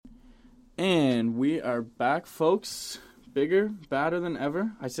And we are back, folks. Bigger, badder than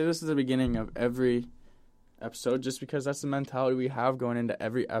ever. I say this at the beginning of every episode just because that's the mentality we have going into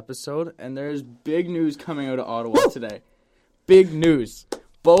every episode. And there's big news coming out of Ottawa today. Big news.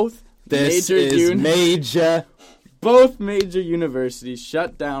 Both major universities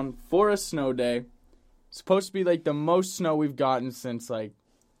shut down for a snow day. It's supposed to be like the most snow we've gotten since like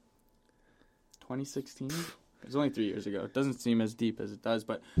 2016. It was only 3 years ago. It doesn't seem as deep as it does,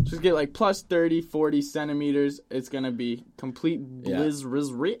 but just get like plus 30, 40 centimeters. It's going to be complete blizzard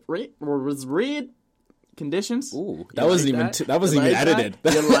conditions. Ooh, that wasn't even edited.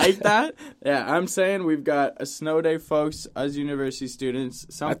 You like that? Yeah, I'm saying we've got a snow day, folks, as university students,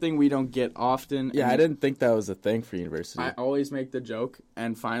 something we don't get often. Yeah, I didn't think that was a thing for university. I always make the joke,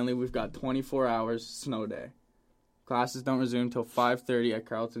 and finally we've got 24 hours snow day. Classes don't resume until 5:30 at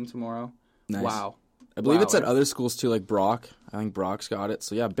Carleton tomorrow. Nice. Wow. I believe it's at other schools too, like Brock. I think Brock's got it.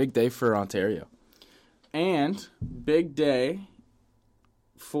 So, yeah, big day for Ontario. And big day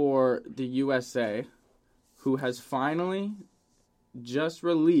for the USA, who has finally just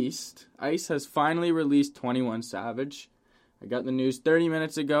released, ICE has finally released 21 Savage. I got the news 30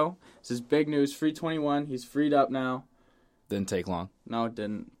 minutes ago. This is big news. Free 21. He's freed up now. Didn't take long. No, it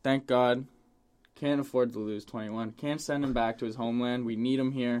didn't. Thank God. Can't afford to lose 21. Can't send him back to his homeland. We need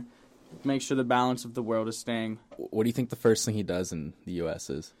him here. Make sure the balance of the world is staying. What do you think the first thing he does in the U.S.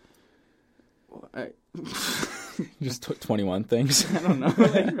 is? Just 21 things? I don't know.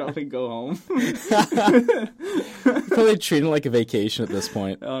 I'd probably go home. Probably treat it like a vacation at this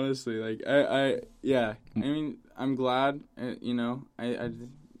point. Honestly, like, yeah. I mean, I'm glad, I'm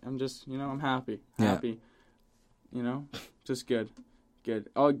just, I'm happy. Happy. Just good. Good.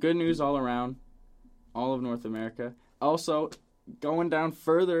 Oh, good news all around. All of North America. Also, going down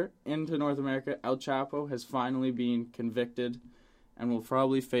further into North America, El Chapo has finally been convicted and will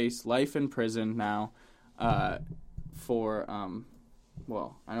probably face life in prison now for,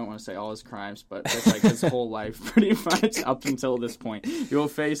 well, I don't want to say all his crimes, but that's like his whole life pretty much up until this point. He will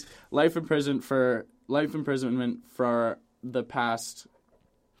face life imprisonment for the past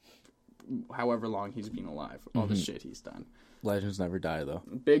however long he's been alive, all the shit he's done. Legends never die, though.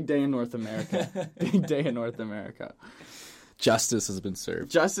 Big day in North America. Big day in North America. Justice has been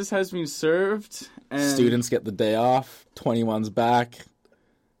served. Justice has been served. And students get the day off. 21's back.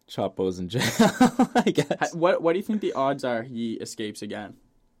 Chapo's in jail, I guess. What do you think the odds are he escapes again?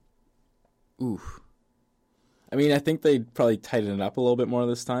 Oof. I mean, I think they'd probably tighten it up a little bit more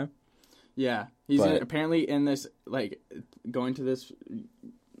this time. Yeah. He's apparently in this, like, going to this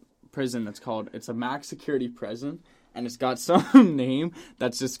prison that's called, it's a max security prison. And it's got some name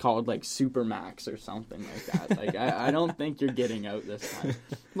that's just called, like, Supermax or something like that. Like, I don't think you're getting out this time.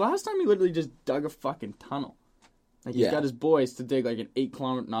 Last time he literally just dug a fucking tunnel. Like, he's got his boys to dig, like, an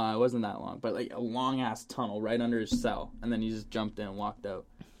 8-kilometer... No, it wasn't that long. But, like, a long-ass tunnel right under his cell. And then he just jumped in and walked out.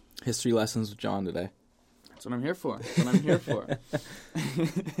 History lessons with John today. That's what I'm here for. That's what I'm here for.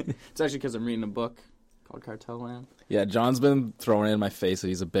 It's actually because I'm reading a book called Cartel Land. Yeah, John's been throwing it in my face that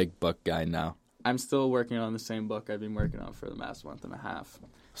he's a big book guy now. I'm still working on the same book I've been working on for the past month and a half.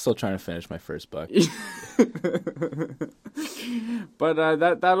 Still trying to finish my first book. But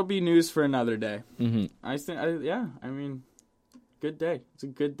that'll be news for another day. Mm-hmm. I mean, good day. It's a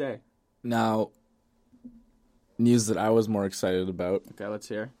good day. Now, news that I was more excited about. Okay, let's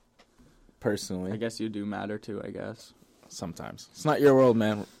hear. Personally. I guess you do matter too, I guess. Sometimes. It's not your world,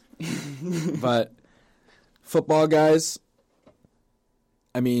 man. But football guys,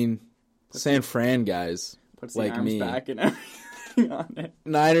 I mean... San Fran guys puts like the arms me, back and everything on it.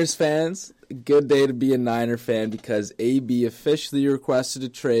 Niners fans, good day to be a Niner fan because AB officially requested a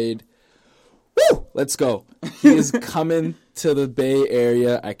trade. Woo! Let's go. He is coming to the Bay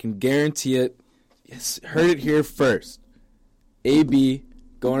Area. I can guarantee it. Yes, heard it here first. AB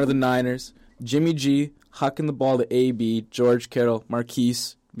going to the Niners. Jimmy G hucking the ball to AB. George Kittle,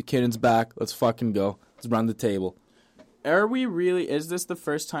 Marquise, McKinnon's back. Let's fucking go. Let's run the table. Are we really... Is this the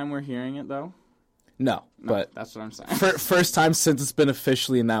first time we're hearing it, though? No, but... That's what I'm saying. First time since it's been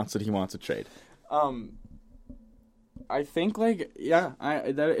officially announced that he wants a trade. I think, like... Yeah,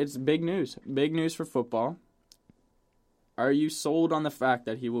 it's big news. Big news for football. Are you sold on the fact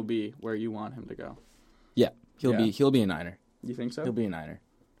that he will be where you want him to go? Yeah, he'll be a Niner. You think so? He'll be a Niner.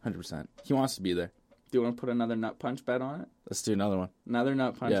 100%. He wants to be there. Do you want to put another nut punch bet on it? Let's do another one. Another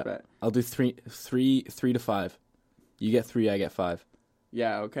nut punch bet. I'll do three to 5. You get 3, I get 5.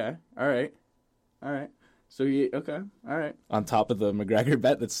 Yeah, okay. All right. So, okay. All right. On top of the McGregor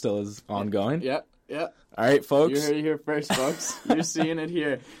bet that still is ongoing. Yeah. All right, folks. You heard it here first, folks. You're seeing it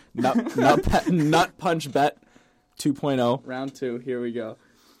here. Nut punch bet 2.0. Round 2. Here we go.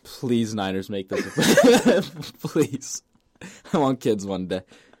 Please, Niners, make this. Please. I want kids one day.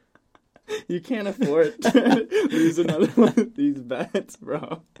 You can't afford to lose another one of these bets,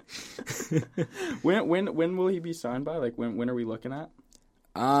 bro. When will he be signed by? Like, when are we looking at?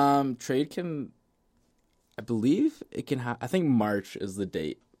 Trade can... I believe it can I think March is the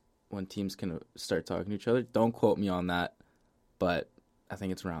date when teams can start talking to each other. Don't quote me on that, but I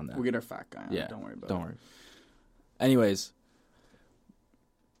think it's around that. We'll get our fat guy on. Yeah, don't worry about it. Don't worry. Anyways,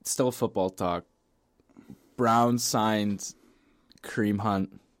 still football talk. Browns signed Kareem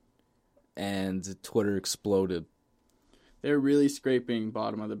Hunt, and Twitter exploded. They're really scraping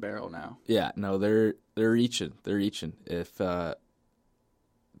bottom of the barrel now. Yeah, no, they're reaching. They're reaching.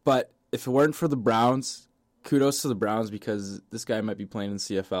 But if it weren't for the Browns, kudos to the Browns because this guy might be playing in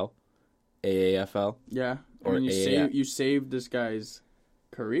CFL, AAFL. Yeah, you saved this guy's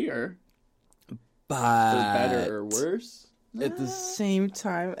career, but for better or worse. At the same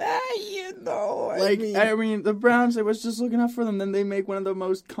time, I mean, the Browns. I was just looking out for them. Then they make one of the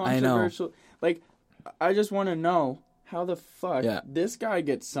most controversial. Like, I just want to know how the fuck this guy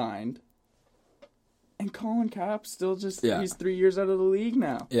gets signed, and Colin Kaepernick still he's 3 years out of the league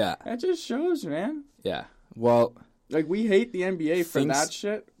now. Yeah, that just shows, man. Yeah, well, like we hate the NBA for that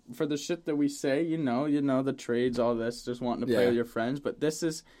shit, for the shit that we say. You know, the trades, all this, just wanting to play with your friends. But this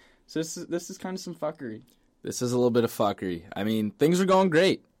is kind of some fuckery. This is a little bit of fuckery. I mean, things are going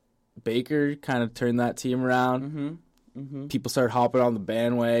great. Baker kind of turned that team around. Mm-hmm. Mm-hmm. People started hopping on the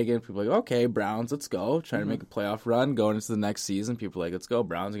bandwagon. People were like, okay, Browns, let's go. Trying to make a playoff run, going into the next season. People were like, let's go.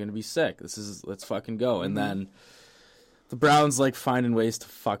 Browns are going to be sick. Let's fucking go. Mm-hmm. And then the Browns, like, finding ways to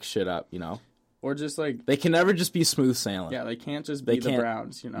fuck shit up, you know? Or just, like... They can never just be smooth sailing. Yeah, they can't just be the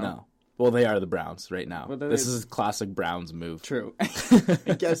Browns, you know? No. Well, they are the Browns right now. This is a classic Browns move. True.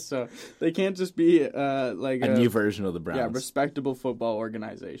 I guess so. They can't just be like a new version of the Browns. Yeah, respectable football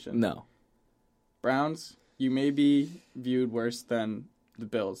organization. No. Browns, you may be viewed worse than the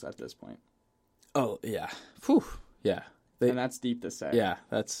Bills at this point. Oh, yeah. Whew. Yeah. And that's deep to say. Yeah,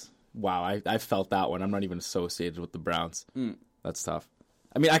 that's... Wow, I felt that one. I'm not even associated with the Browns. That's tough.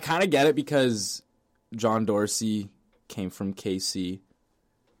 I mean, I kind of get it because John Dorsey came from KC.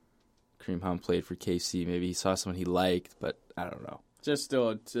 Kareem Hunt played for KC. Maybe he saw someone he liked, but I don't know. Just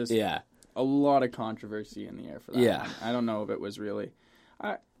a lot of controversy in the air for that. Yeah. One. I don't know if it was really...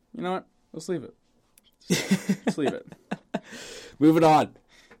 you know what? Let's leave it. Let's leave it. Moving on.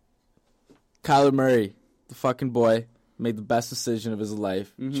 Kyler Murray, the fucking boy, made the best decision of his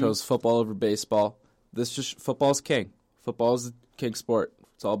life. Chose football over baseball. Football's king. Football's the king sport.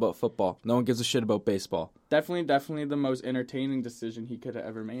 It's all about football. No one gives a shit about baseball. Definitely the most entertaining decision he could have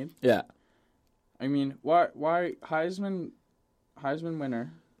ever made. Yeah. I mean, why Heisman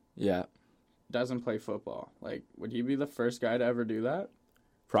winner doesn't play football? Like, would he be the first guy to ever do that?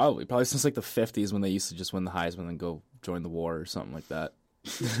 Probably since like the 50s when they used to just win the Heisman and go join the war or something like that.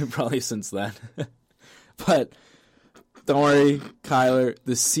 Probably since then. But don't worry, Kyler,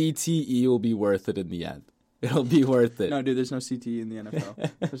 the CTE will be worth it in the end. It'll be worth it. No, dude, there's no CTE in the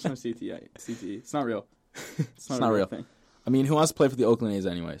NFL. There's no CTE. It's not real. It's not a real thing. I mean, who wants to play for the Oakland A's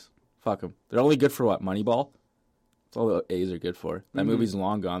anyways? Fuck them. They're only good for what? Moneyball? That's all the A's are good for. That movie's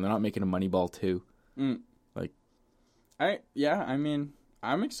long gone. They're not making a Moneyball 2. Like, I mean,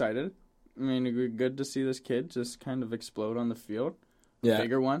 I'm excited. I mean, it'd be good to see this kid just kind of explode on the field. Yeah.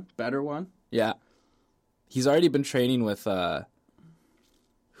 Bigger one, better one. Yeah. He's already been training with, who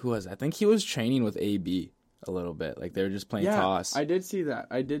was it? I think he was training with AB a little bit. Like, they were just playing toss. I did see that.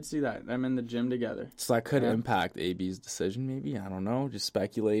 I'm in the gym together. So that could impact AB's decision, maybe? I don't know. Just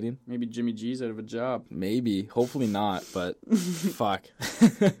speculating. Maybe Jimmy G's out of a job. Maybe. Hopefully not, but fuck.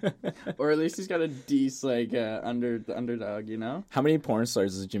 Or at least he's got a decent, underdog, you know? How many porn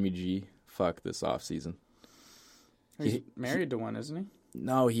stars does Jimmy G fuck this offseason? He's married to one, isn't he?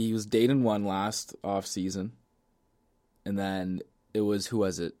 No, he was dating one last offseason. And then it was, who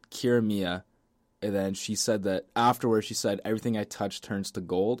was it? Kira Mia. And then she said that afterwards, she said, everything I touch turns to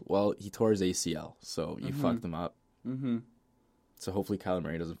gold. Well, he tore his ACL, so you fucked him up. Mm-hmm. So hopefully Kyler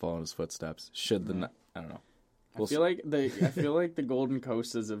Murray doesn't follow in his footsteps. I don't know. I feel like the Golden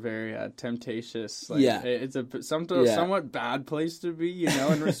Coast is a very temptatious, it's a somewhat bad place to be, you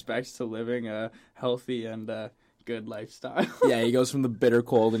know, in respects to living a healthy and good lifestyle. Yeah, he goes from the bitter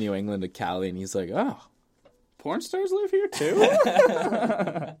cold in New England to Cali, and he's like, oh. Porn stars live here too?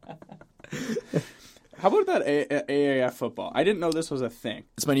 How about that AAF football? I didn't know this was a thing.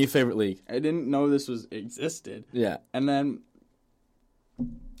 It's my new favorite league. I didn't know this existed. Yeah. And then,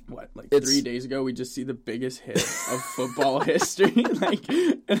 3 days ago, we just see the biggest hit of football history.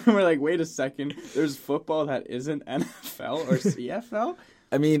 And we're like, wait a second, there's football that isn't NFL or CFL?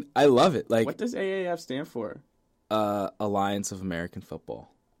 I mean, I love it. Like, what does AAF stand for? Alliance of American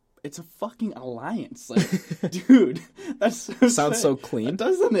Football. It's a fucking alliance. Like, dude, that's so Sounds sick. so clean.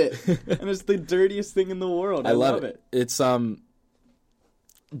 Doesn't it? And it's the dirtiest thing in the world. I love it. It's,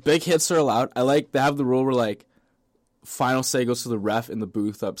 big hits are allowed. They have the rule where, like, final say goes to the ref in the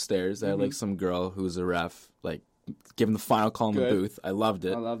booth upstairs. They had, like, some girl who was a ref, like, giving the final call in the booth. I loved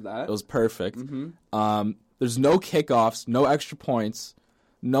it. I love that. It was perfect. There's no kickoffs, no extra points,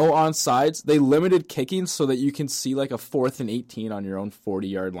 no onside. They limited kicking so that you can see like a 4th and 18 on your own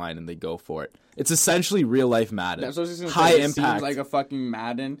 40-yard line and they go for it. It's essentially real life Madden. That's what I was gonna high say. It impact, seems like a fucking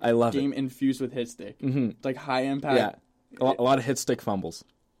Madden I love game it. infused with hit stick. Like high impact. Yeah, a lot of hit stick fumbles.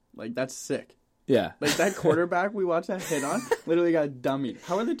 Like that's sick. Yeah, like that quarterback we watched that hit on literally got dummied.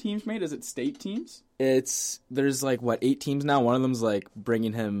 How are the teams made? Is it state teams? There's like 8 teams now. One of them's like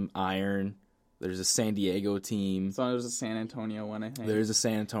bringing him iron. There's a San Diego team. So there's a San Antonio one, I think. There's a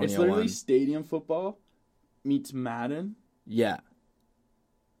San Antonio one. It's literally stadium football meets Madden. Yeah.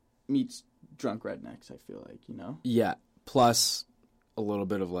 Meets drunk rednecks, I feel like, you know? Yeah. Plus a little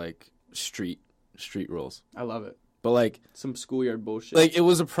bit of like street rules. I love it. But like some schoolyard bullshit. Like it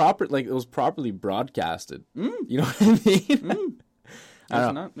was properly broadcasted. You know what I mean? I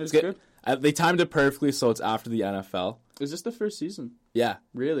don't know. It's good. They timed it perfectly so it's after the NFL. Is this the first season? Yeah.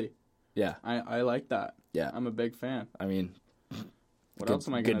 Really? Yeah. I like that. Yeah. I'm a big fan. I mean, what else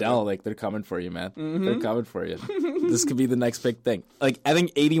am I going to Goodell, like, they're coming for you, man. They're coming for you. This could be the next big thing. Like, I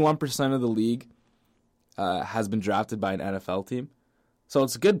think 81% of the league has been drafted by an NFL team. So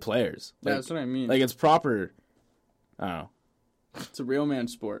it's good players. Like, that's what I mean. Like, it's proper. I don't know. It's a real man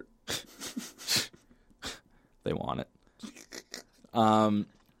sport. They want it.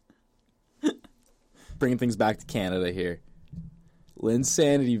 Bringing things back to Canada here.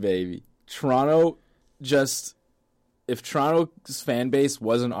 Linsanity, baby. Toronto if Toronto's fan base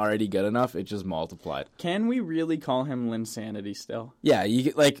wasn't already good enough, it just multiplied. Can we really call him Linsanity still? Yeah, you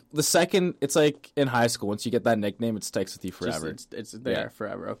get like the second, it's like in high school. Once you get that nickname, it sticks with you forever. It's there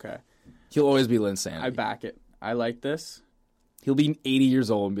forever. Okay. He'll always be Linsanity. I back it. I like this. He'll be 80 years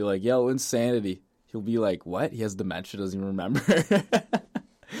old and be like, yo, Linsanity. He'll be like, what? He has dementia, doesn't even remember.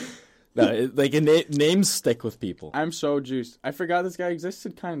 No, names stick with people. I'm so juiced. I forgot this guy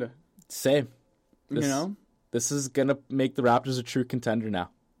existed, kind of. Same. You know? This is going to make the Raptors a true contender now.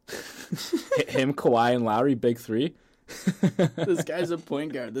 Him, Kawhi, and Lowry, big three. This guy's a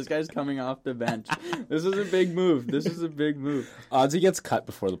point guard. This guy's coming off the bench. This is a big move. Odds he gets cut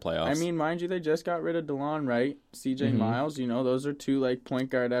before the playoffs. I mean, mind you, they just got rid of DeLon, right? CJ Miles, you know, those are two, like, point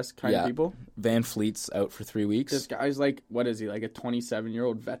guard-esque kind of people. Van Fleet's out for 3 weeks. This guy's, like, what is he, like a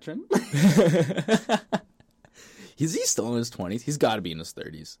 27-year-old veteran? Is he still in his 20s? He's got to be in his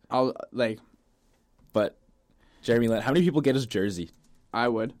 30s. But Jeremy Lin, how many people get his jersey? I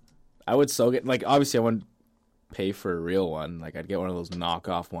would so get, like, obviously I wouldn't pay for a real one. Like, I'd get one of those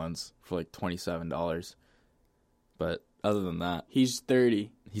knockoff ones for like $27. But other than that, he's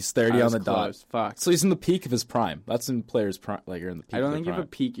 30. He's 30 on the dot. Fuck. So he's in the peak of his prime. That's in players' prime. Like, you're in the peak. I don't of think you prime. have a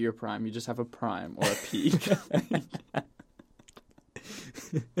peak of your prime. You just have a prime or a peak.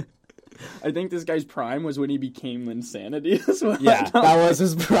 I think this guy's prime was when he became Linsanity. That was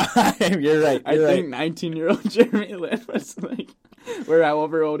his prime. You're right. I think 19-year-old Jeremy Lin was like, or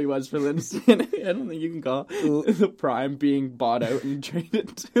however old he was for Linsanity. I don't think you can call the prime being bought out and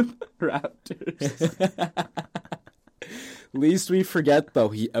traded to the Raptors. Least we forget, though,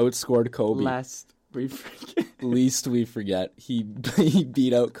 he outscored Kobe. Least we forget. He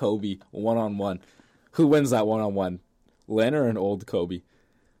beat out Kobe 1-on-1. Who wins that 1-on-1? Lin or an old Kobe?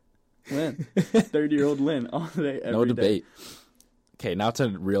 Lin. 30-year-old Lin all day, every no debate. Day. Okay, now to a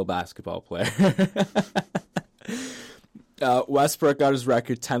real basketball player. Westbrook got his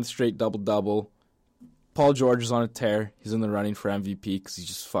record, 10th straight double-double. Paul George is on a tear. He's in the running for MVP because he's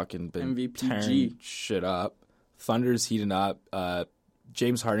just fucking been tearing shit up. Thunder's heating up.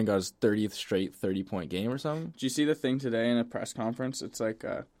 James Harden got his 30th straight 30-point game or something. Did you see the thing today in a press conference? It's like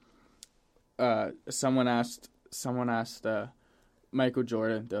someone asked Michael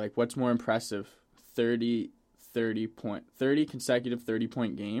Jordan, they're like, what's more impressive, 30 consecutive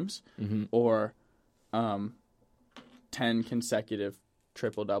 30-point games or 10 consecutive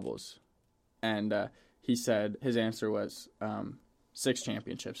triple-doubles? And he said his answer was 6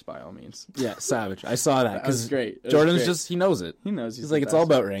 championships by all means. Yeah, savage. I saw that. That was great. Jordan's just, he knows it. He knows he's like, it's all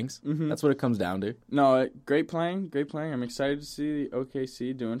about rings. That's what it comes down to. No, great playing. I'm excited to see the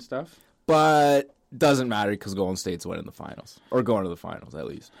OKC doing stuff. But doesn't matter because Golden State's winning the finals. Or going to the finals, at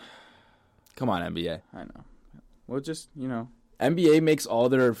least. Come on, NBA. I know. Well, just, you know. NBA makes all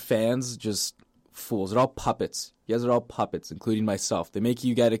their fans just fools. They're all puppets. You guys are all puppets, including myself. They make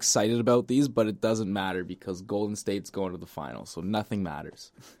you get excited about these, but it doesn't matter because Golden State's going to the finals, so nothing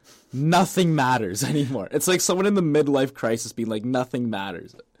matters. Nothing matters anymore. It's like someone in the midlife crisis being like, nothing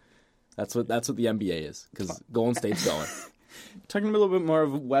matters. That's what the NBA is, because Golden State's going. Talking a little bit more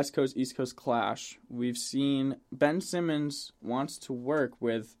of a West Coast, East Coast clash, we've seen Ben Simmons wants to work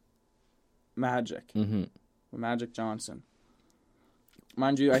with Magic, with Magic Johnson.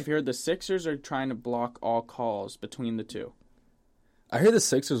 Mind you, I've heard the Sixers are trying to block all calls between the two. I heard the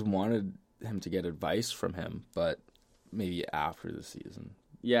Sixers wanted him to get advice from him, but maybe after the season.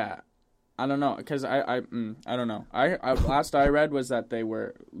 Yeah, I don't know, because I don't know. I last I read was that they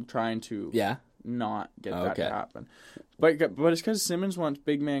were trying to not get that to happen. But it's because Simmons wants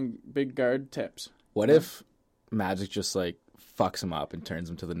big guard tips. What if Magic just like fucks him up and turns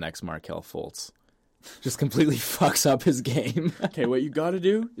him to the next Markelle Fultz? Just completely fucks up his game. Okay, what you got to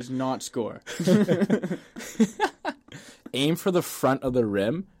do is not score. Aim for the front of the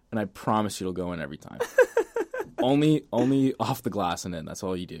rim, and I promise you it'll go in every time. only off the glass and in. That's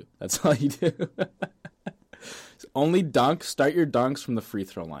all you do. That's all you do. Only dunk. Start your dunks from the free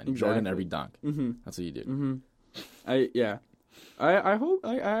throw line. Exactly. Jordan every dunk. Mm-hmm. That's what you do. Mm-hmm. I hope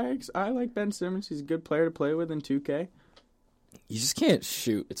I like Ben Simmons. He's a good player to play with in 2K. You just can't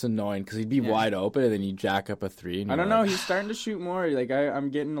shoot. It's annoying because he'd be wide open and then you jack up a three. And I don't know. He's starting to shoot more. Like I'm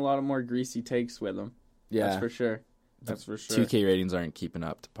getting a lot of more greasy takes with him. Yeah, that's for sure. That's for sure. 2K ratings aren't keeping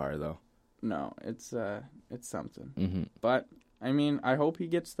up to par though. No, it's something. Mm-hmm. But I mean, I hope he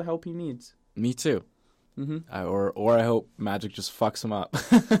gets the help he needs. Me too. Mm-hmm. Or I hope Magic just fucks him up.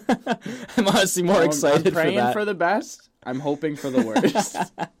 I'm honestly more excited I'm praying for that. For the best. I'm hoping for the worst.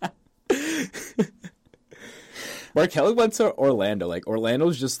 Markelle went to Orlando. Like,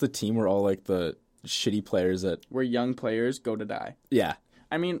 Orlando's just the team where all, like, the shitty players that... Where young players go to die. Yeah.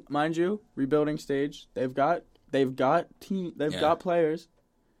 I mean, mind you, rebuilding stage, they've got players.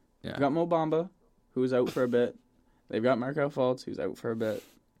 Yeah. They've got Mo Bamba, who's out for a bit. They've got Markelle Fultz, who's out for a bit.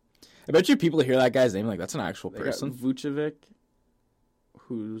 I bet you people hear that guy's name like, that's an actual person. Got Vucevic,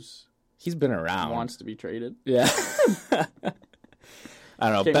 who's... He's been around. Wants to be traded. Yeah. I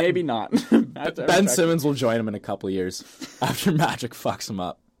don't know. Okay, maybe not. Ben Simmons will join him in a couple of years after Magic fucks him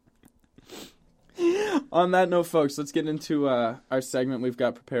up. On that note, folks, let's get into our segment we've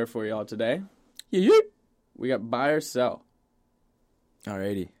got prepared for y'all today. Yeah. We got buy or sell.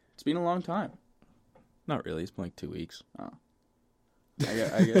 Alrighty. It's been a long time. Not really. It's been like 2 weeks. Oh.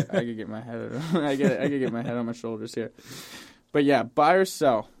 I could get my head. I could get my head on my shoulders here. But yeah, buy or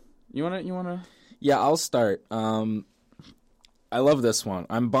sell. You wanna? Yeah, I'll start. I love this one.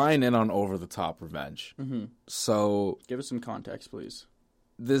 I'm buying in on over the top revenge. Mm-hmm. So give us some context, please.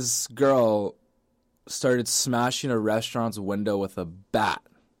 This girl started smashing a restaurant's window with a bat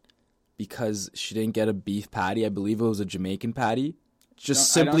because she didn't get a beef patty. I believe it was a Jamaican patty.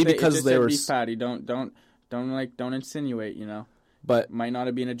 Simply because they were beef patty. Don't insinuate. You know. But might not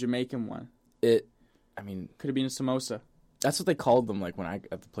have been a Jamaican one. Could have been a samosa. That's what they called them, like,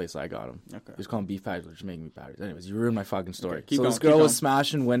 at the place I got them. Okay. They just call them beef patties, or Jamaican beef patties. Anyways, you ruined my fucking story. Okay, this girl was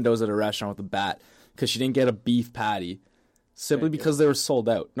smashing windows at a restaurant with a bat because she didn't get a beef patty simply because they were sold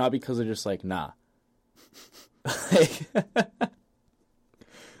out, not because they're just like, nah. I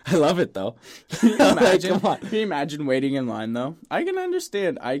love it, though. Can you imagine waiting in line, though? I can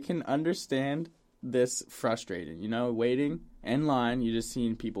understand this frustrating, waiting in line, you just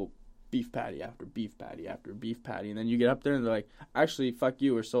seeing people beef patty after beef patty after beef patty, and then you get up there and they're like, actually, fuck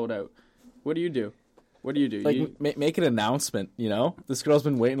you, we're sold out. What do you do? Like, make an announcement, This girl's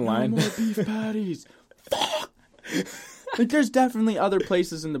been waiting in line. No more beef patties. Fuck! Like, there's definitely other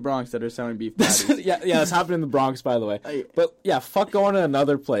places in the Bronx that are selling beef patties. yeah, that's happening in the Bronx, by the way. But, yeah, fuck going to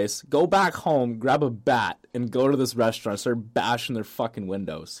another place. Go back home, grab a bat, and go to this restaurant, start bashing their fucking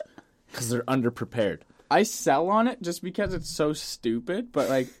windows because they're underprepared. I sell on it just because it's so stupid, but,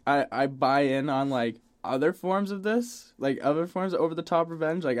 like, I buy in on, like, other forms of this, like, other forms of over-the-top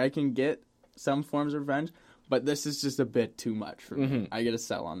revenge. Like, I can get some forms of revenge, but this is just a bit too much for me. Mm-hmm. I get to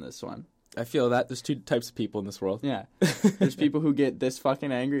sell on this one. I feel that. There's two types of people in this world. Yeah. There's people who get this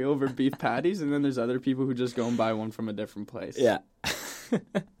fucking angry over beef patties, and then there's other people who just go and buy one from a different place. Yeah.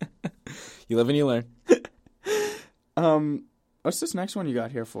 You live and you learn. What's this next one you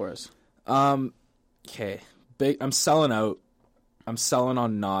got here for us? Okay, I'm selling out. I'm selling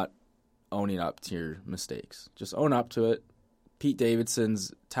on not owning up to your mistakes. Just own up to it. Pete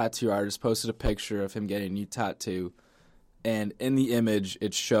Davidson's tattoo artist posted a picture of him getting a new tattoo, and in the image,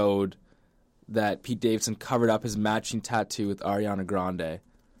 it showed that Pete Davidson covered up his matching tattoo with Ariana Grande,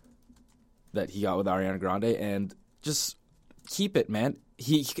 that he got with Ariana Grande, and just keep it, man.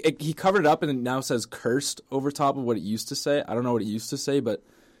 he covered it up and it now says cursed over top of what it used to say. I don't know what it used to say, but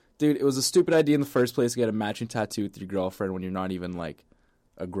dude, it was a stupid idea in the first place to get a matching tattoo with your girlfriend when you're not even like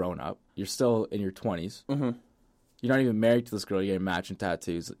a grown up. You're still in your 20s. Mm-hmm. You're not even married to this girl. You're getting matching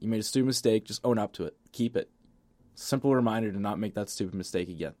tattoos. You made a stupid mistake. Just own up to it. Keep it. Simple reminder to not make that stupid mistake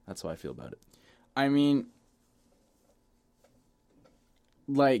again. That's how I feel about it. I mean,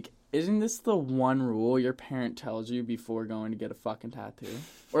 like, isn't this the one rule your parent tells you before going to get a fucking tattoo?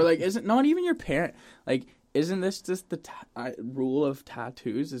 Or, like, isn't not even your parent. Like, isn't this just the rule of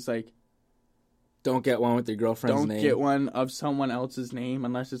tattoos? It's like, don't get one with your girlfriend's name. Don't get one of someone else's name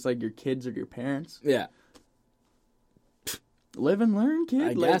unless it's, like, your kids or your parents. Yeah. Live and learn, kid.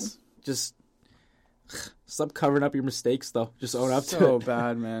 I guess. Just stop covering up your mistakes, though. Just own up to it. So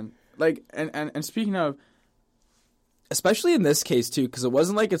bad, man. Like, and speaking of... Especially in this case, too, because it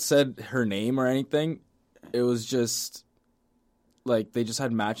wasn't like it said her name or anything. It was just, like, they just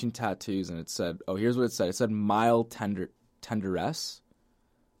had matching tattoos, and it said, oh, here's what it said. It said mild tenderess.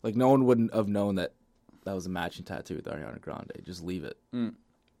 Like, no one wouldn't have known that was a matching tattoo with Ariana Grande. Just leave it.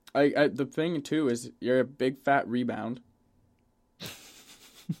 The thing, too, is you're a big fat rebound.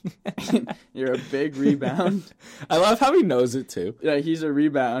 You're a big rebound. I love how he knows it, too. Yeah, he's a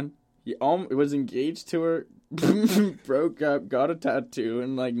rebound. He was engaged to her, broke up, got a tattoo,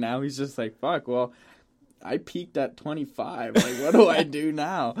 and, like, now he's just like, fuck, well, I peaked at 25. Like, what do I do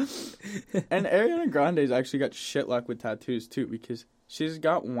now? And Ariana Grande's actually got shit luck with tattoos, too, because she's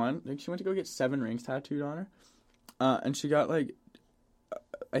got one. Like, she went to go get 7 rings tattooed on her. And she got, like,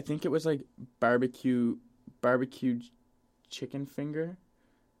 I think it was, like, barbecue chicken finger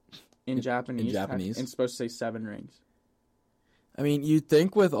in Japanese. In Japanese. And it's supposed to say 7 rings. I mean, you'd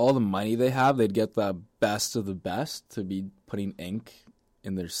think with all the money they have, they'd get the best of the best to be putting ink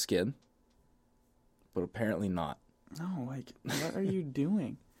in their skin. But apparently not. No, like, what are you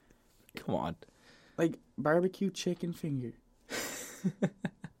doing? Come on. Like, barbecue chicken finger.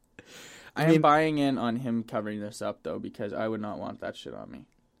 I am buying in on him covering this up, though, because I would not want that shit on me.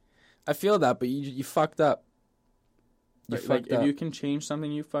 I feel that, but you fucked up. If you can change something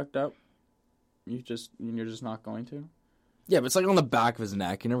you fucked up, you're just not going to. Yeah, but it's like on the back of his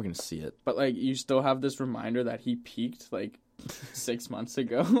neck. You're never going to see it. But, like, you still have this reminder that he peaked, like, 6 months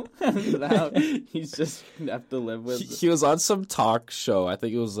ago. Now he's just have to live with He was on some talk show. I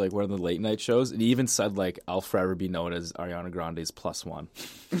think it was, like, one of the late night shows. And he even said, like, I'll forever be known as Ariana Grande's +1.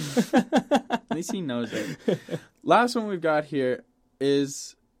 At least he knows it. Last one we've got here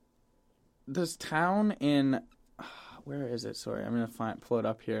is this town in... Where is it? Sorry, I'm going to pull it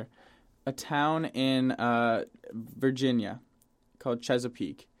up here. A town in Virginia called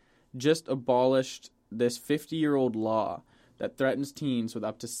Chesapeake just abolished this 50-year-old law that threatens teens with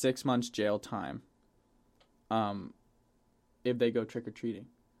up to 6 months jail time if they go trick-or-treating.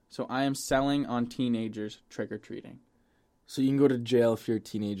 So I am selling on teenagers trick-or-treating. So you can go to jail if you're a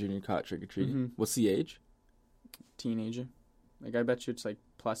teenager and you're caught trick-or-treating? Mm-hmm. What's the age? Teenager. Like, I bet you it's, like,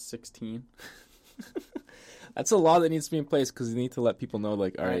 plus 16. That's a law that needs to be in place because you need to let people know,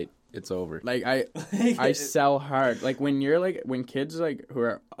 like, all right, it's over. Like, I sell hard. Like, when you're, like, when kids, like, who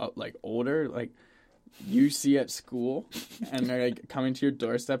are, like, older, like, you see at school and they're, like, coming to your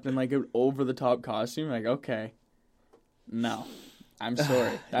doorstep in, like, an over-the-top costume, like, okay, no, I'm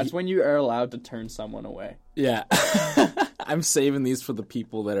sorry. That's when you are allowed to turn someone away. Yeah. I'm saving these for the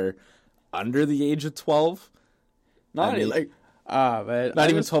people that are under the age of 12. Not even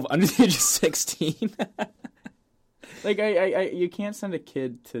 12, under the age of 16. Like, I you can't send a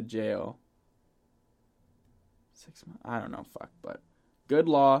kid to jail. 6 months? I don't know, but good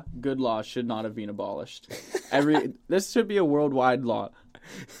law should not have been abolished. This should be a worldwide law.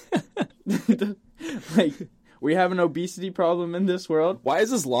 Like, we have an obesity problem in this world. Why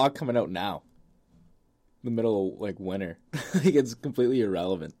is this law coming out now? In the middle of, like, winter. Like, it's completely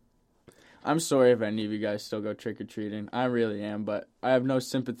irrelevant. I'm sorry if any of you guys still go trick-or-treating. I really am, but I have no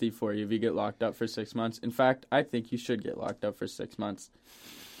sympathy for you if you get locked up for 6 months. In fact, I think you should get locked up for 6 months.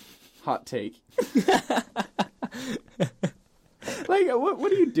 Hot take. Like,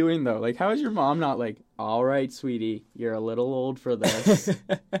 what are you doing, though? Like, how is your mom not like, all right, sweetie, you're a little old for this?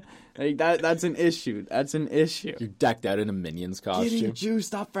 Like, that's an issue. That's an issue. You're decked out in a Minions costume. Getting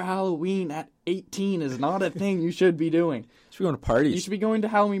juiced up for Halloween at 18 is not a thing you should be doing. You should be going to parties. You should be going to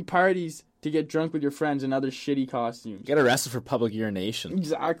Halloween parties to get drunk with your friends in other shitty costumes. Get arrested for public urination.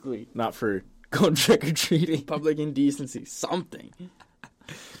 Exactly. Not for going trick-or-treating. Public indecency. Something.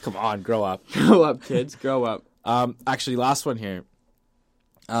 Come on, grow up. Grow up, kids. Grow up. Actually, last one here.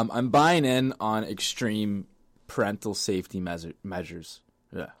 I'm buying in on extreme parental safety measures.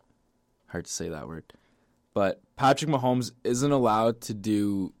 Yeah. Hard to say that word. But Patrick Mahomes isn't allowed to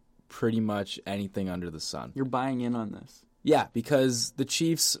do pretty much anything under the sun. You're buying in on this. Yeah, because the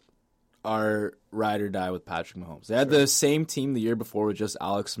Chiefs are ride or die with Patrick Mahomes. They had the same team the year before with just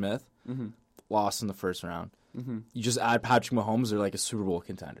Alex Smith, lost in the first round. You just add Patrick Mahomes, they're like a Super Bowl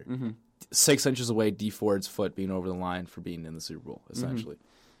contender. 6 inches away, D Ford's foot being over the line for being in the Super Bowl, essentially.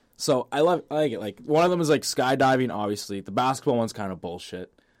 So I like it. Like, one of them is like skydiving, obviously. The basketball one's kind of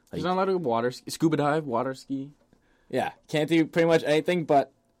bullshit. Like, he's not allowed to go scuba dive, water ski. Yeah, can't do pretty much anything,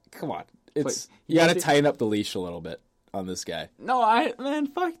 but come on. You got to tighten up the leash a little bit on this guy. No, man,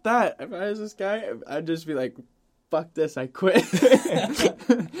 fuck that. If I was this guy, I'd just be like, fuck this, I quit.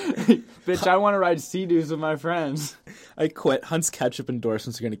 Bitch, I want to ride Sea-Doos with my friends. I quit. Hunt's ketchup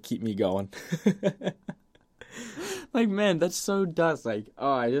endorsements are going to keep me going. Like, man, that's so dust. Like,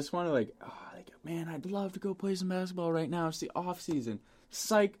 I just want to, man, I'd love to go play some basketball right now. It's the off season.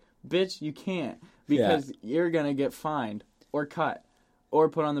 Psych, bitch, you can't. Because you're going to get fined or cut or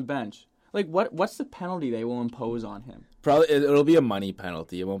put on the bench. Like, what's the penalty they will impose on him? Probably it'll be a money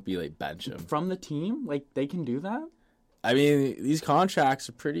penalty. It won't be like bench him. From the team? Like, they can do that? I mean, these contracts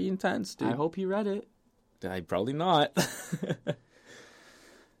are pretty intense, dude. I hope he read it. Probably not.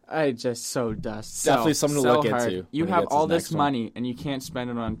 I just so dust. Definitely something to look into. You have all this money and you can't spend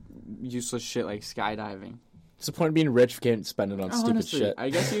it on useless shit like skydiving. What's the point of being rich if you can't spend it on stupid shit? I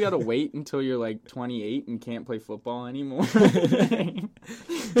guess you gotta wait until you're like 28 and can't play football anymore.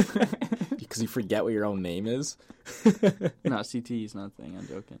 Because you forget what your own name is? No, CT is not a thing. I'm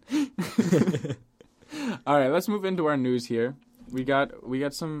joking. All right, let's move into our news here. We got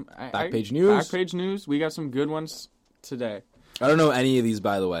some Backpage news. Backpage news. We got some good ones today. I don't know any of these,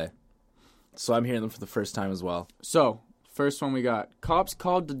 by the way. So I'm hearing them for the first time as well. So, first one we got. Cops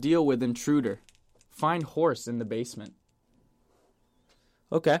called to deal with intruder. Find horse in the basement.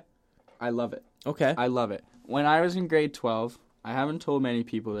 Okay. I love it. Okay. I love it. When I was in grade 12, I haven't told many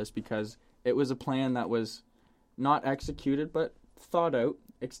people this because it was a plan that was not executed but thought out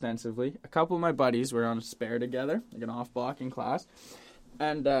extensively. A couple of my buddies were on a spare together, like an off-block in class.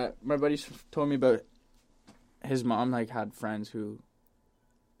 And my buddies told me about his mom had friends who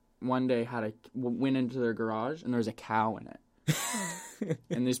one day went into their garage and there was a cow in it.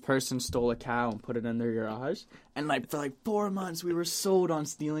 And this person stole a cow and put it in their garage. And for 4 months we were sold on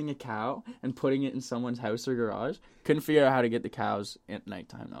stealing a cow and putting it in someone's house or garage. Couldn't figure out how to get the cows at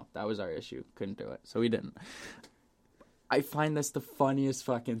nighttime though. That was our issue. Couldn't do it. So we didn't. I find this the funniest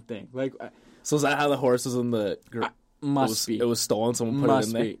fucking thing. So is that how the horse was in the must be. It was stolen, someone put it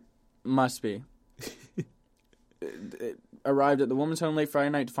in there? Must be. It arrived at the woman's home late Friday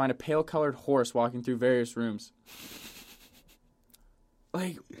night to find a pale-colored horse walking through various rooms.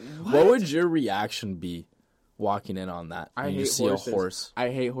 What would your reaction be walking in on that? I hate see horses. A horse. I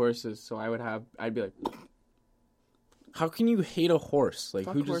hate horses, so I'd be like, how can you hate a horse?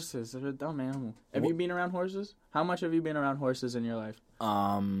 Fuck horses. They're a dumb animal. Have you been around horses? How much have you been around horses in your life?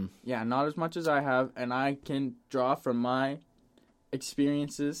 Yeah, not as much as I have, and I can draw from my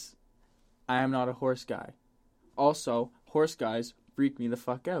experiences. I am not a horse guy. Also, horse guys freak me the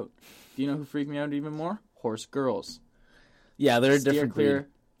fuck out. Do you know who freak me out even more? Horse girls. Yeah, they're Steer different clear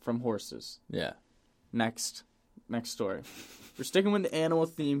breed. from horses. Yeah. Next story. We're sticking with the animal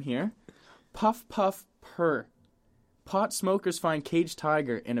theme here. Puff, puff, purr. Pot smokers find caged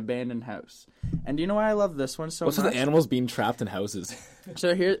tiger in abandoned house. And do you know why I love this one so much? What's with the animals being trapped in houses?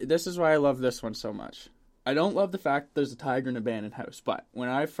 So this is why I love this one so much. I don't love the fact that there's a tiger in an abandoned house, but when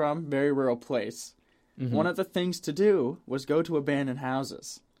I'm from a very rural place, one of the things to do was go to abandoned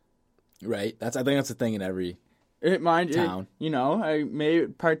houses. Right. I think that's a thing in every town. I may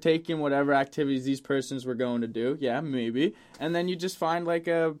partake in whatever activities these persons were going to do. Yeah, maybe. And then you just find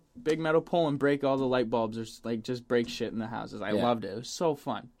a big metal pole and break all the light bulbs or just break shit in the houses. I loved it. It was so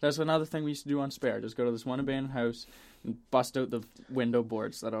fun. That's another thing we used to do on Spare. Just go to this one abandoned house and bust out the window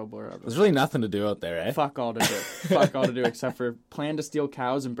boards that all bore out. There's really nothing to do out there, eh? Fuck all to do. Fuck all to do except for plan to steal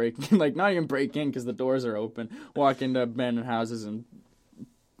cows and break in. Not even break in because the doors are open. Walk into abandoned houses and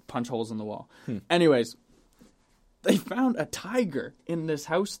punch holes in the wall. Anyways, they found a tiger in this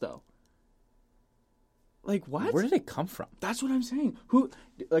house, though. What? Where did it come from? That's what I'm saying.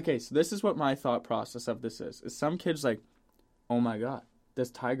 Okay, so this is what my thought process of this is some kid's like, oh my god,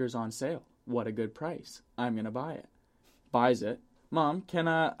 this tiger's on sale. What a good price. I'm going to buy it. Buys it. Mom, can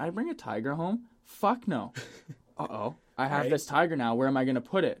I bring a tiger home? Fuck no. Uh-oh. I have this tiger now. Where am I going to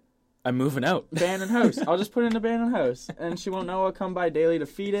put it? I'm moving out. Abandoned house. I'll just put it in an abandoned house. And she won't know I'll come by daily to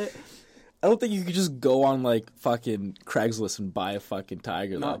feed it. I don't think you could just go on fucking Craigslist and buy a fucking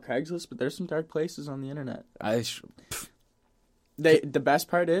tiger. Not Craigslist, but there's some dark places on the internet. The best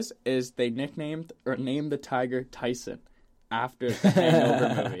part is they named the tiger Tyson after the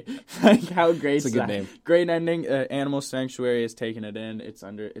Hangover movie. Like, how great is that? It's a good name. Great ending. Animal Sanctuary is taking it in. It's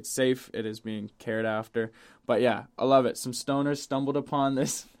safe. It is being cared after. But yeah, I love it. Some stoners stumbled upon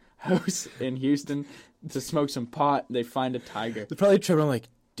this house in Houston to smoke some pot. They find a tiger. They're probably tripping like,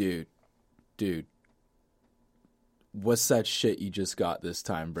 dude, what's that shit you just got this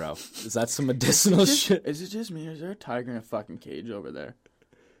time, bro? Is that some medicinal shit? Is it just me, or is there a tiger in a fucking cage over there?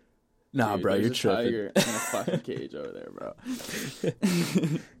 Nah, dude, bro, you're tripping. Tiger in a fucking cage over there, bro.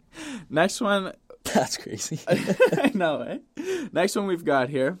 Next one. That's crazy. I know, eh? Next one we've got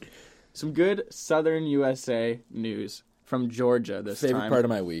here. Some good Southern USA news from Georgia this Favorite time. part of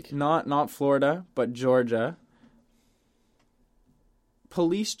my week. Not Florida, but Georgia.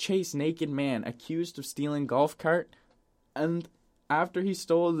 Police chase naked man accused of stealing golf cart, and after he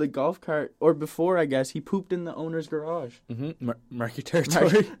stole the golf cart, or before, I guess, he pooped in the owner's garage. Mm-hmm. Mark your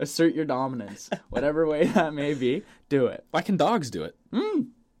territory. Assert your dominance. Whatever way that may be, do it. Why can dogs do it?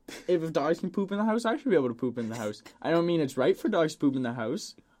 If dogs can poop in the house, I should be able to poop in the house. I don't mean it's right for dogs to poop in the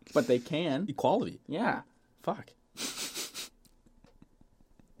house, but they can. Equality. Yeah. Fuck.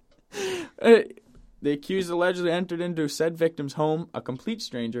 The accused allegedly entered into said victim's home, a complete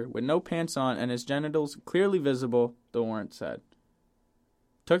stranger, with no pants on and his genitals clearly visible, the warrant said.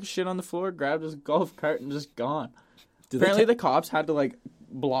 Took a shit on the floor, grabbed his golf cart, and just gone. Apparently the cops had to, like,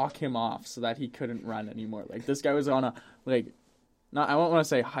 block him off so that he couldn't run anymore. Like, this guy was on a, like, I won't want to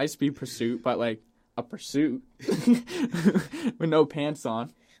say high-speed pursuit, but, like, a pursuit with no pants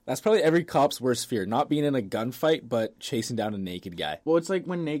on. That's probably every cop's worst fear. Not being in a gunfight, but chasing down a naked guy. Well, it's like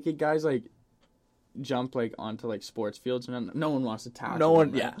when naked guys, like, jump, like, onto, like, sports fields. And no one wants to tackle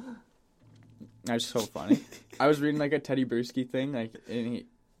them, right? Yeah. That's so funny. I was reading, like, a Teddy Bruschi thing, like, and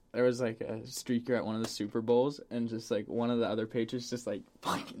there was, like, a streaker at one of the Super Bowls, and just, like, one of the other patrons just, like,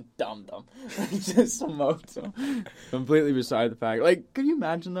 fucking dumb. Like, just smoked him. Completely beside the fact. Like, could you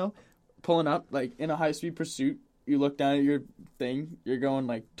imagine, though, pulling up, like, in a high-speed pursuit, you look down at your thing, you're going,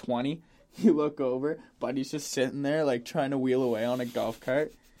 like, 20, you look over, buddy's just sitting there, like, trying to wheel away on a golf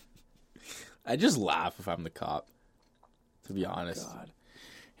cart. I just laugh if I'm the cop, to be honest. God.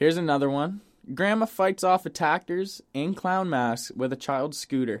 Here's another one. Grandma fights off attackers in clown masks with a child's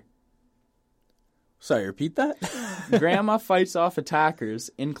scooter. Sorry, repeat that? Grandma fights off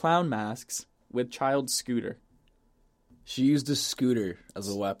attackers in clown masks with child's scooter. She used a scooter as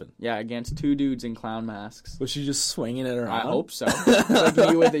a weapon. Yeah, against two dudes in clown masks. Was she just swinging it around? I hope so. Like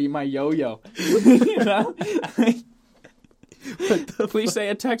me with my yo-yo. You know? Police say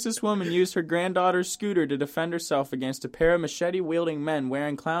a Texas woman used her granddaughter's scooter to defend herself against a pair of machete-wielding men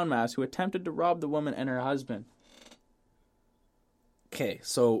wearing clown masks who attempted to rob the woman and her husband. Okay,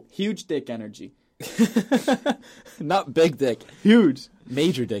 so... Huge dick energy. Not big dick. Huge.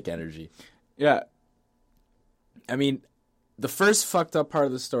 Major dick energy. Yeah. I mean, the first fucked up part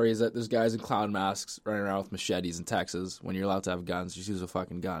of the story is that there's guys in clown masks running around with machetes in Texas. When you're allowed to have guns, just use a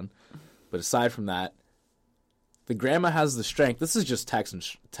fucking gun. But aside from that, the grandma has the strength. This is just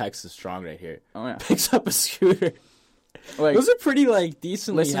Texas strong right here. Oh, yeah. Picks up a scooter. Like, those are pretty, like,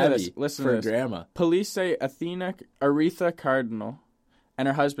 decently heavy for a grandma. Police say Aretha Cardinal and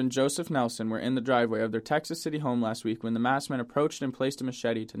her husband Joseph Nelson were in the driveway of their Texas City home last week when the masked man approached and placed a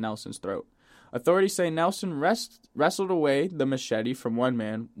machete to Nelson's throat. Authorities say Nelson wrestled away the machete from one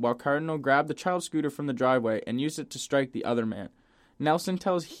man, while Cardinal grabbed the child scooter from the driveway and used it to strike the other man. Nelson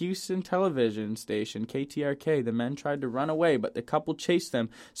tells Houston television station KTRK the men tried to run away, but the couple chased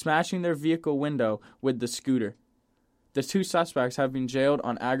them, smashing their vehicle window with the scooter. The two suspects have been jailed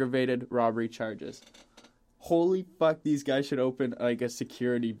on aggravated robbery charges. Holy fuck, these guys should open, like, a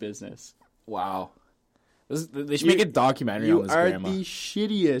security business. Wow. They should make a documentary on this grandma. You are the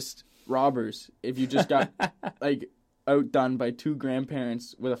shittiest robbers if you just got, like, outdone by two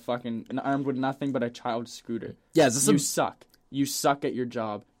grandparents with armed with nothing but a child's scooter. Yeah, you suck. You suck at your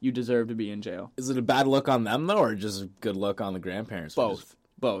job. You deserve to be in jail. Is it a bad look on them, though, or just a good look on the grandparents?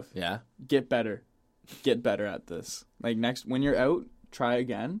 Both. Yeah? Get better. Get better at this. Like, when you're out, try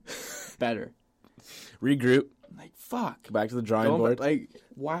again. Better. Regroup. Like, fuck. Go back to the drawing board. Like,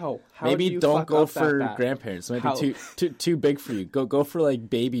 wow. Maybe don't go for grandparents. It might be too big for you. Go for, like,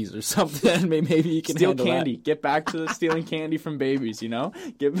 babies or something. Maybe you can steal candy. That. Get back to the stealing candy from babies, you know?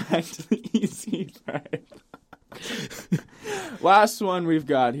 Get back to the easy part. Last one we've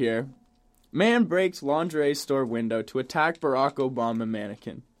got here. Man breaks lingerie store window to attack Barack Obama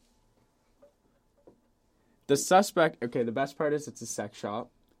mannequin. The suspect... Okay, the best part is it's a sex shop.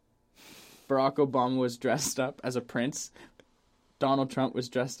 Barack Obama was dressed up as a prince. Donald Trump was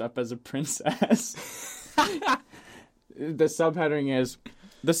dressed up as a princess. The subheading is,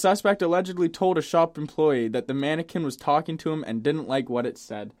 the suspect allegedly told a shop employee that the mannequin was talking to him and didn't like what it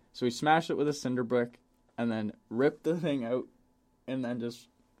said. So he smashed it with a cinder brick and then ripped the thing out and then just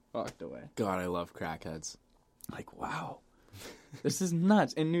walked away. God, I love crackheads. Like, wow. This is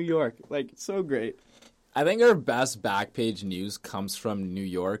nuts. In New York. Like, so great. I think our best Backpage news comes from New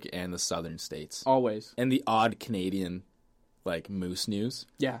York and the southern states. Always. And the odd Canadian, like, Moose news.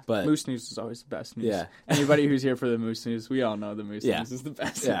 Yeah, but Moose News is always the best news. Yeah. Anybody who's here for the Moose News, we all know the Moose News is the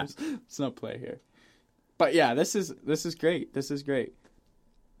best news. Let's not play here. But yeah, this is great. This is great.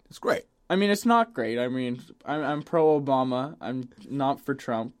 It's great. I mean, it's not great. I mean, I'm pro-Obama. I'm not for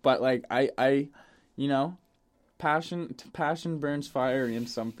Trump. But, like, I you know, passion burns fire in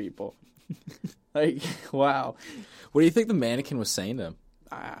some people. Like, wow. What do you think the mannequin was saying to him?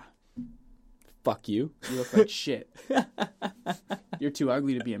 Fuck you. You look like shit. You're too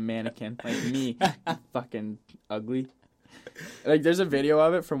ugly to be a mannequin. Like me. Fucking ugly. Like, there's a video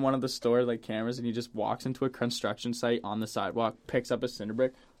of it from one of the store, like, cameras, and he just walks into a construction site on the sidewalk, picks up a cinder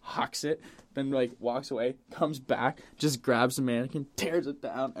brick, hucks it, then, like, walks away, comes back, just grabs the mannequin, tears it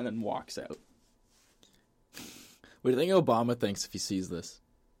down, and then walks out. What do you think Obama thinks if he sees this?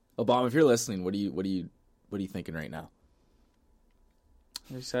 Obama, if you're listening, what are you thinking right now?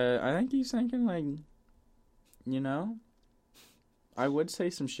 I think he's thinking, like, you know, I would say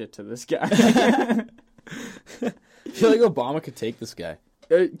some shit to this guy. I feel like Obama could take this guy.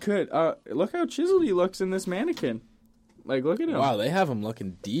 It could. Look how chiseled he looks in this mannequin. Like, look at him. Wow, they have him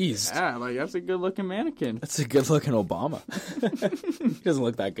looking deezed. Yeah, like, that's a good-looking mannequin. That's a good-looking Obama. He doesn't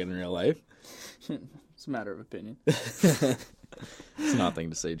look that good in real life. It's a matter of opinion. It's nothing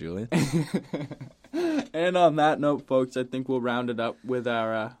to say, Julian. And on that note, folks, I think we'll round it up with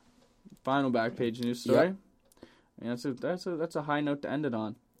our final Backpage news story. Yep. Yeah, that's a high note to end it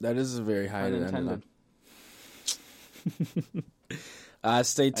on. That is a very high note to end it on.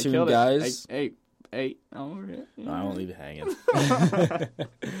 Stay tuned, guys. Hey. Over here. No, I won't leave you hanging.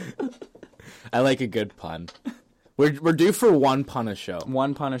 I like a good pun. We're due for one pun a show.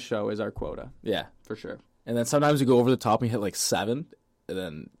 One pun a show is our quota. Yeah. For sure. And then sometimes we go over the top and we hit like 7, and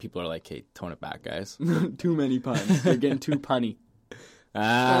then people are like, hey, tone it back, guys. Too many puns. You're getting too punny.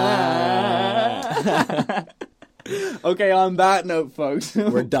 Okay, on that note, folks.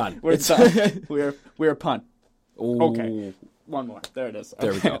 We're done. We're done. We're pun. Ooh. Okay. One more. There it is. Okay.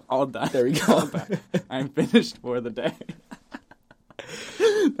 There we go. All done. There we go. I'm finished for the day.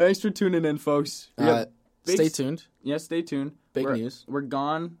 Thanks for tuning in, folks. Stay tuned. Yeah, stay tuned. Big news. We're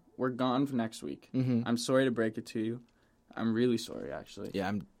gone. We're gone for next week. Mm-hmm. I'm sorry to break it to you. I'm really sorry, actually. Yeah,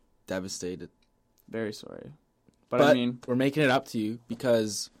 I'm devastated. Very sorry. But I mean, we're making it up to you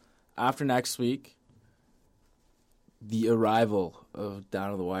because after next week, the arrival of Down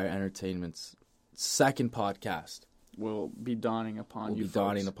to the Wire Entertainment's second podcast will be dawning upon you.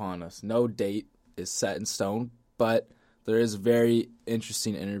 Dawning upon us. No date is set in stone, but there is a very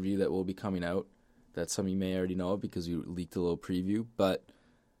interesting interview that will be coming out that some of you may already know of because we leaked a little preview. But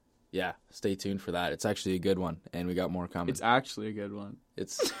yeah, stay tuned for that. It's actually a good one, and we got more coming. It's actually a good one.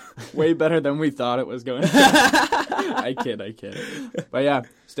 It's way better than we thought it was going to be. I kid. But yeah,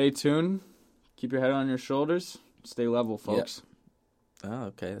 stay tuned. Keep your head on your shoulders. Stay level, folks. Yeah. Oh,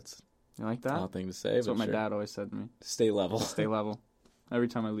 okay. That's you like that? Nothing to say. That's what my dad always said to me. Stay level. Stay level. Every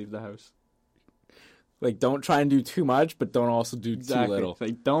time I leave the house. Like, don't try and do too much, but don't also do too little.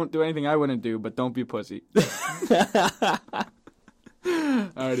 Like, don't do anything I wouldn't do, but don't be a pussy.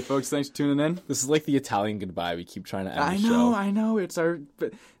 Alrighty, folks. Thanks for tuning in. This is like the Italian goodbye. We keep trying to end the show. I know. It's our...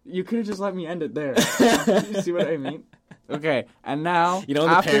 But you could have just let me end it there. You see what I mean? Okay, and now... You know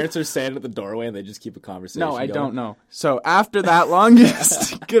when the parents are standing at the doorway and they just keep a conversation No, I going? don't know. So, after that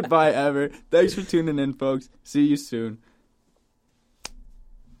longest goodbye ever, thanks for tuning in, folks. See you soon.